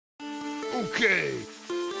Okay.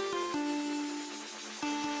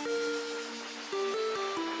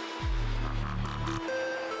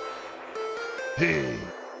 Hey.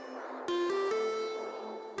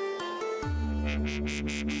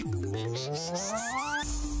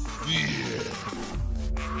 Yeah.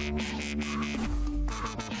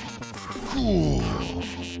 Cool.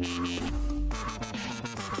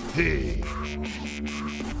 Hey.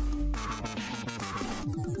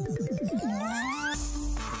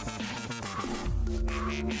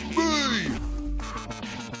 Hey.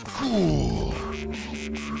 Cool.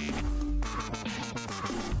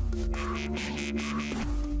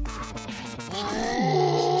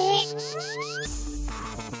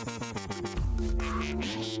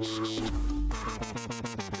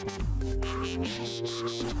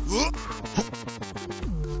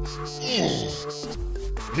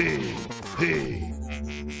 Hey, hey.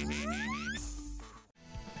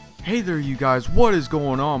 Hey there you guys, what is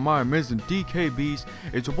going on? My amazing DK Beast.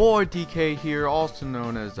 It's your boy DK here, also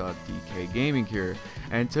known as DK Gaming here.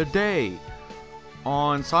 And today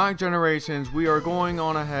on Sonic Generations we are going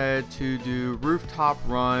on ahead to do Rooftop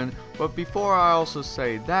Run. But before I also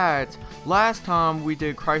say that, last time we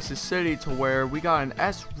did Crisis City to where we got an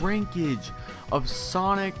S rankage of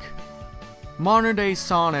Sonic, modern day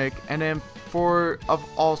Sonic, and then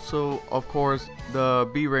also of course the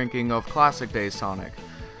B ranking of classic day Sonic.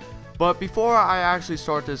 But before I actually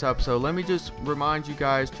start this episode, let me just remind you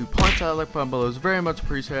guys to punch that like button below. It's very much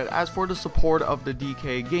appreciated. As for the support of the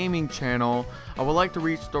DK Gaming channel, I would like to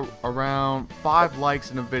reach around 5 likes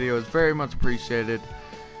in the video. It's very much appreciated.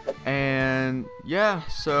 And yeah,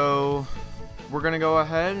 so we're gonna go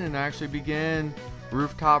ahead and actually begin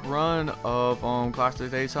Rooftop Run of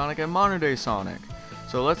classic day Sonic and modern day Sonic.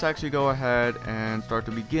 So let's actually go ahead and start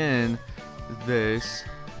to begin this,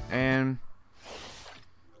 and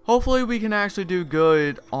hopefully we can actually do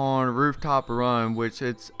good on Rooftop Run, which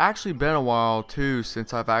it's actually been a while too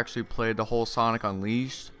since I've actually played the whole Sonic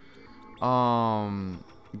Unleashed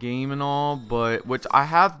game and all, but which I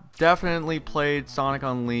have definitely played Sonic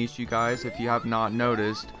Unleashed, you guys, if you have not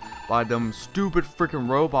noticed, by them stupid freaking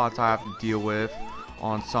robots I have to deal with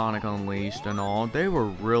on Sonic Unleashed and all. They were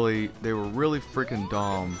really freaking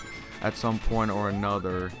dumb at some point or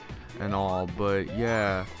another and all. But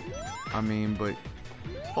yeah, I mean, but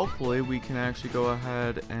hopefully we can actually go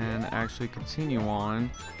ahead and actually continue on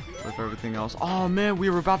with everything else. Oh man, we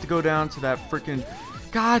were about to go down to that freaking,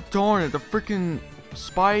 god darn it, the freaking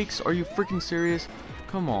spikes. Are you freaking serious?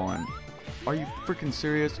 Come on, are you freaking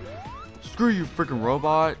serious? Screw you, freaking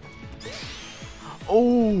robot.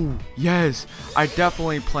 Oh yes, I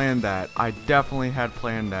definitely planned that. I definitely had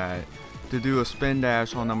planned that, to do a spin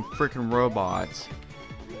dash on them freaking robots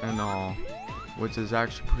and all, which is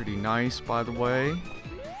actually pretty nice, by the way.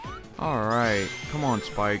 Alright, come on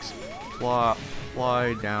spikes,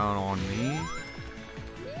 fly down on me.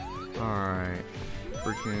 Alright,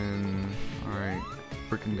 freaking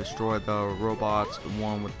destroy the robots, the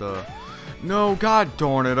one with the, no, god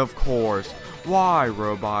darn it, of course. Why,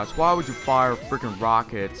 robots? Why would you fire freaking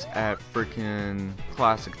rockets at freaking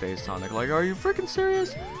classic day Sonic? Like, are you freaking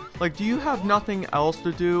serious? Like, do you have nothing else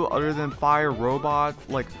to do other than fire robots?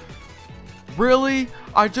 Like, really?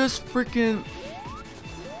 I just freaking,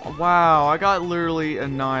 wow, I got literally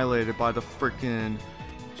annihilated by the freaking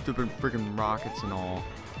stupid freaking rockets and all.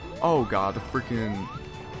 Oh god, the freaking,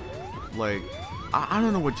 like, I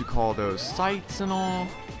don't know what you call those, sights and all,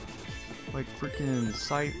 like freaking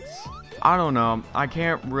sights. I don't know, I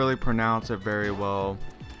can't really pronounce it very well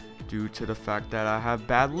due to the fact that I have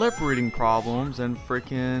bad lip reading problems and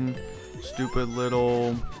freaking stupid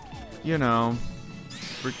little, you know,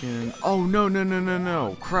 freaking, oh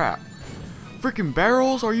no, crap. Freaking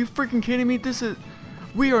barrels? Are you freaking kidding me?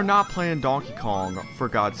 We are not playing Donkey Kong, for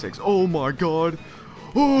God's sakes. Oh my god.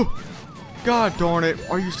 Oh, god darn it.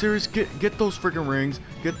 Are you serious? Get those freaking rings.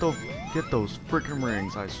 Get those freaking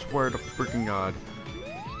rings. I swear to freaking god.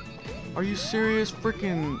 Are you serious?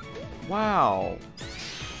 Freaking, wow.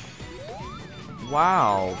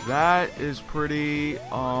 Wow, that is pretty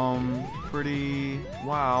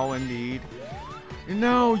wow indeed.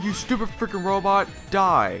 No, you stupid freaking robot,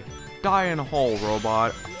 die. Die in a hole,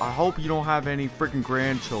 robot. I hope you don't have any freaking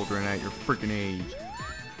grandchildren at your freaking age.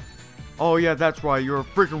 Oh yeah, that's right, you're a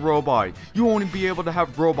freaking robot. You won't even be able to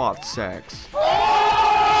have robot sex.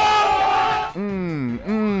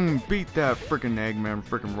 Beat that freaking Eggman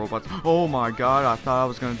freaking robots. Oh my god, I thought I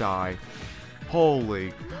was gonna die.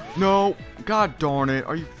 Holy, no, god darn it,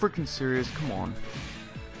 are you freaking serious? Come on.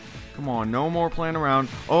 Come on, no more playing around.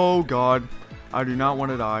 Oh god, I do not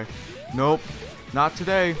want to die. Nope, not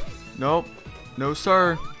today. Nope, no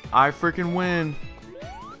sir, I freaking win.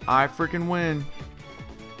 I freaking win.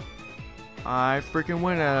 I freaking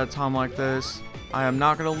win at a time like this. I am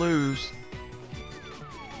not gonna lose.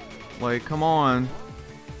 Like, come on.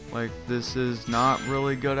 Like, this is not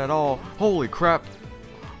really good at all. Holy crap.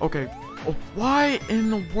 Okay. Oh, why in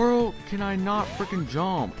the world can I not freaking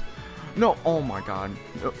jump? No. Oh my god.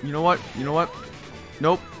 You know what? You know what?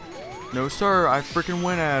 Nope. No, sir. I freaking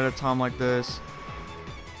win at a time like this.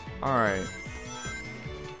 Alright.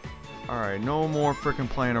 Alright. No more freaking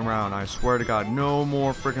playing around. I swear to god. No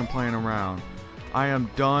more freaking playing around. I am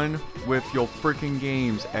done with your freaking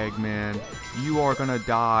games, Eggman. You are gonna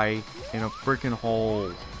die in a freaking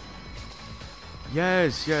hole.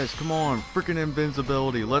 Yes, yes, come on. Freaking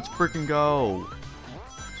invincibility. Let's freaking go.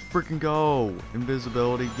 Let's freaking go.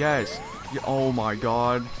 Invisibility. Yes. Yeah, oh my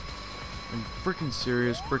god. Are you freaking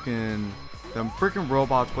serious? Freaking. Them freaking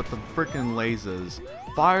robots with the freaking lasers.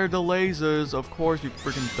 Fire the lasers. Of course, you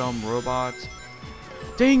freaking dumb robots.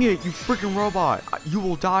 Dang it, you freaking robot. You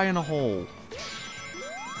will die in a hole.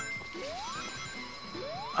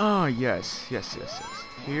 Ah, yes. Yes, yes, yes.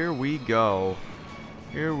 Here we go.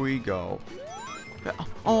 Here we go.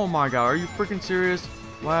 Oh my god, are you freaking serious?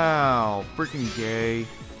 Wow, freaking gay.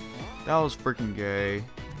 That was freaking gay.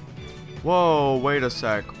 Whoa, wait a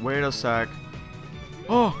sec. Wait a sec.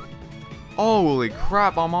 Oh, holy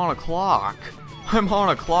crap, I'm on a clock. I'm on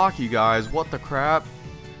a clock, you guys. What the crap?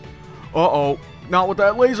 Uh-oh. Not with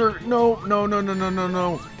that laser. No, no, no, no, no, no,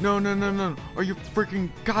 no. No, no, no, no. Are you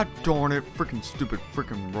freaking... God darn it. Freaking stupid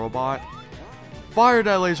freaking robot. Fire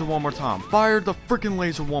that laser one more time. Fire the freaking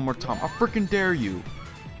laser one more time. I freaking dare you.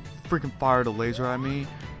 Freaking fire the laser at me.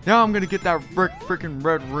 Now I'm gonna get that freaking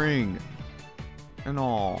red ring. And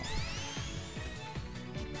all.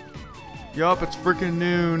 Yup, it's freaking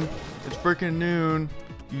noon. It's freaking noon.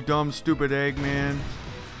 You dumb stupid Eggman.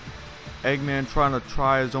 Eggman trying to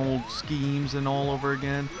try his old schemes and all over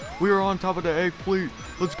again. We are on top of the egg fleet.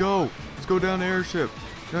 Let's go. Let's go down the airship.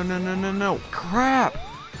 No, no, no, no, no. Crap.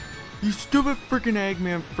 You stupid freaking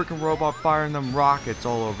Eggman freaking robot firing them rockets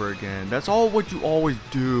all over again. That's all what you always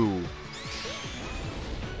do.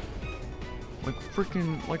 Like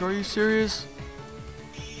freaking, like, are you serious?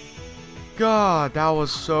 God, that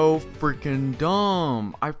was so freaking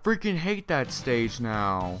dumb. I freaking hate that stage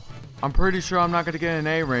now. I'm pretty sure I'm not going to get an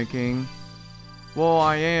A ranking. Well,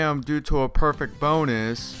 I am due to a perfect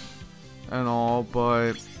bonus and all,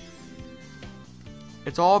 but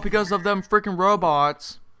it's all because of them freaking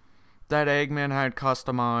robots that Eggman had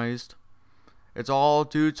customized. It's all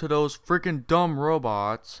due to those freaking dumb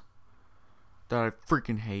robots that I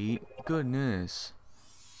freaking hate. Goodness.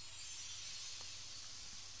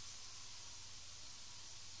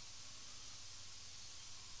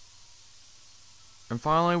 And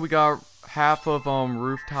finally, we got half of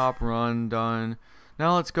Rooftop Run done.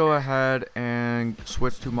 Now let's go ahead and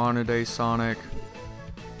switch to modern day Sonic.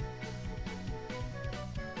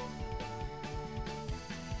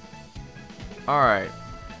 Alright,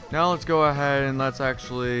 now let's go ahead and let's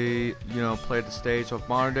actually, you know, play the stage of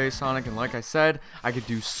modern day Sonic. And like I said, I could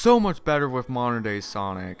do so much better with modern day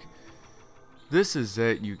Sonic. This is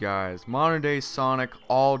it, you guys. Modern day Sonic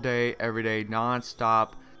all day, every day,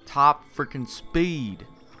 non-stop. Top freaking speed.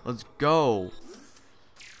 Let's go.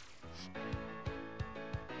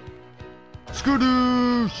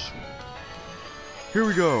 Skadoosh! Here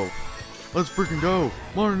we go. Let's freaking go.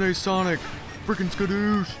 Modern day Sonic. Freaking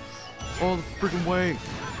skadoosh. All the freaking way.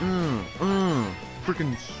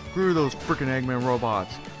 Freaking screw those freaking Eggman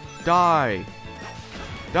robots. Die.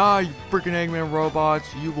 Die, you freaking Eggman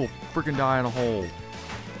robots. You will freaking die in a hole.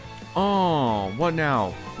 Oh, what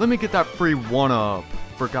now? Let me get that free 1-up.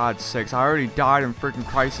 For God's sakes, I already died in freaking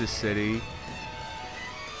Crisis City.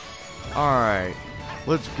 Alright.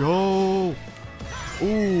 Let's go.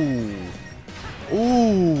 Ooh.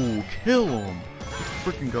 Ooh. Kill him. Let's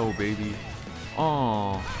freaking go, baby.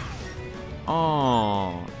 Oh.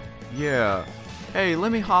 Oh. Yeah. Hey,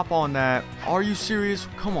 let me hop on that. Are you serious?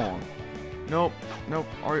 Come on. Nope. Nope.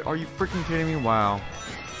 Are you freaking kidding me? Wow.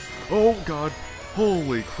 Oh, God.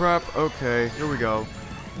 Holy crap. Okay. Here we go.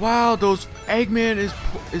 Wow, those Eggman is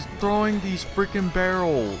throwing these freaking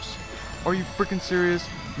barrels. Are you freaking serious?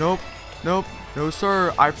 Nope. Nope. No,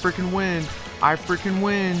 sir. I freaking win. I freaking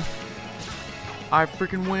win. I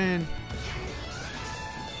freaking win.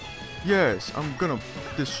 Yes, I'm gonna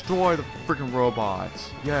destroy the freaking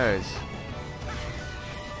robots. Yes.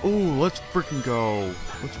 Ooh, let's freaking go.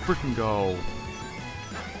 Let's freaking go.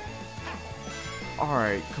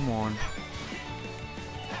 Alright, come on.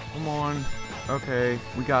 Come on. Okay,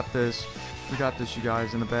 we got this. We got this, you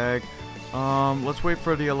guys, in the bag. Let's wait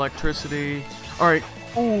for the electricity. Alright.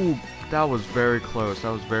 Ooh, that was very close.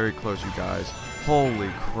 That was very close, you guys. Holy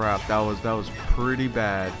crap, that was pretty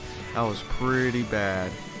bad. That was pretty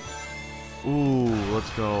bad. Ooh, let's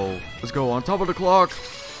go. Let's go on top of the clock.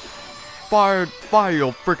 Fire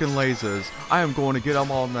your freaking lasers. I am going to get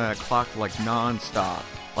them on that clock like non-stop.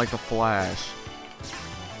 Like the Flash.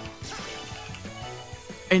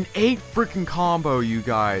 An 8 freaking combo, you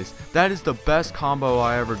guys. That is the best combo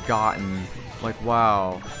I ever gotten. Like,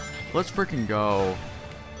 wow. Let's freaking go.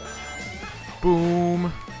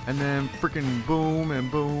 Boom. And then freaking boom and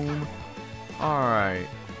boom. Alright.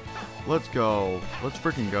 Let's go. Let's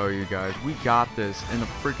freaking go, you guys. We got this in a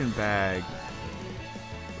freaking bag.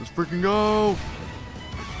 Let's freaking go.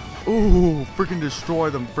 Ooh, freaking destroy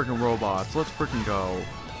them freaking robots. Let's freaking go.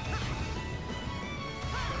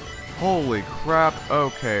 Holy crap.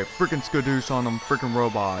 Okay, freaking skadoosh on them freaking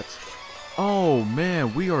robots. Oh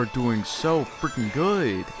man, we are doing so freaking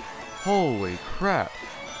good. Holy crap.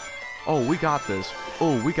 Oh, we got this.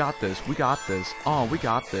 Oh, we got this. We got this. Oh, we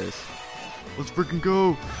got this. Let's freaking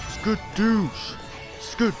go. Skadoosh.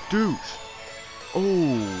 Skadoosh.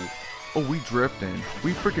 Oh. Oh, we drifting.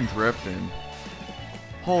 We freaking drifting.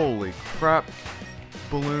 Holy crap.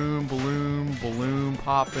 Balloon, balloon, balloon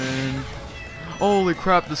popping. Holy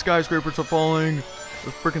crap, the skyscrapers are falling.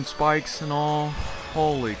 With freaking spikes and all.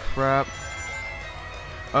 Holy crap.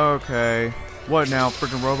 Okay. What now,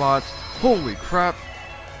 freaking robots? Holy crap.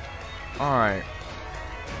 Alright.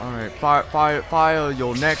 Alright, fire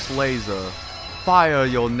your next laser. Fire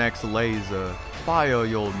your next laser. Fire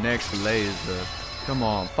your next laser. Come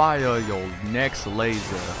on, fire your next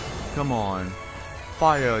laser. Come on.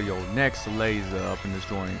 Fire your next laser up in this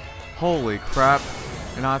joint. Holy crap.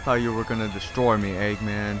 And I thought you were gonna destroy me,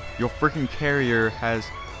 Eggman. Your freaking carrier has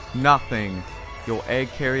nothing. Your egg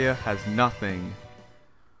carrier has nothing.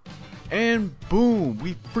 And boom,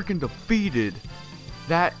 we freaking defeated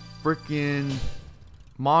that freaking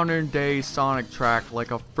modern day Sonic track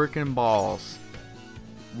like a freaking boss.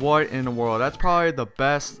 What in the world? That's probably the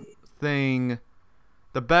best thing,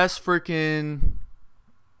 the best freaking,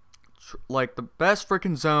 like the best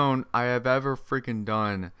freaking zone I have ever freaking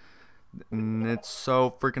done. And it's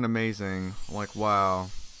so freaking amazing. Like, wow.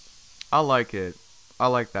 I like it. I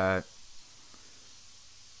like that.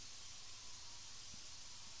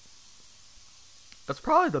 That's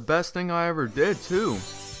probably the best thing I ever did, too.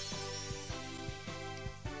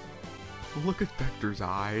 Look at Vector's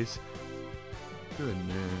eyes.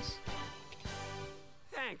 Goodness.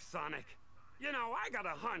 Thanks, Sonic. You know, I got a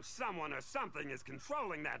hunch someone or something is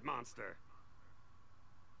controlling that monster.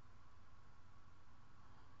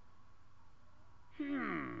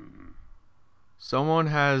 Someone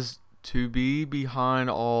has to be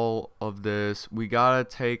behind all of this. We gotta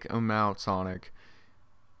take him out, Sonic.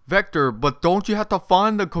 Vector, but don't you have to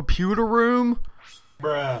find the computer room?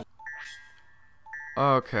 Bruh.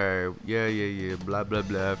 Okay, yeah, blah blah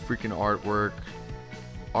blah, freaking artwork,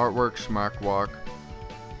 schmack-walk,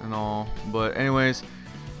 and all. But anyways,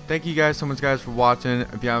 thank you guys so much, guys, for watching.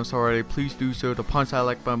 If you haven't so already, please do so. To punch that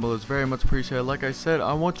like button below is very much appreciated. Like I said,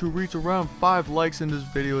 I want to reach around 5 likes in this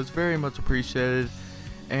video. It's very much appreciated.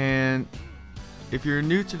 And if you're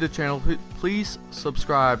new to the channel, please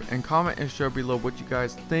subscribe and comment and share below what you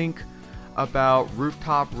guys think about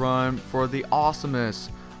Rooftop Run for the awesomeness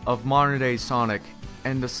of modern day Sonic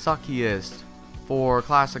and the suckiest for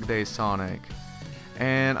classic day Sonic.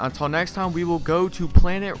 And until next time, we will go to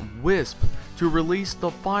Planet Wisp to release the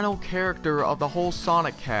final character of the whole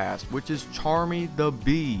Sonic cast, which is Charmy the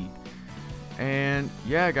Bee. And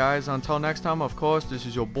yeah, guys, until next time, of course, this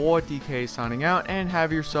is your boy DK signing out, and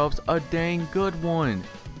have yourselves a dang good one.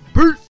 Peace!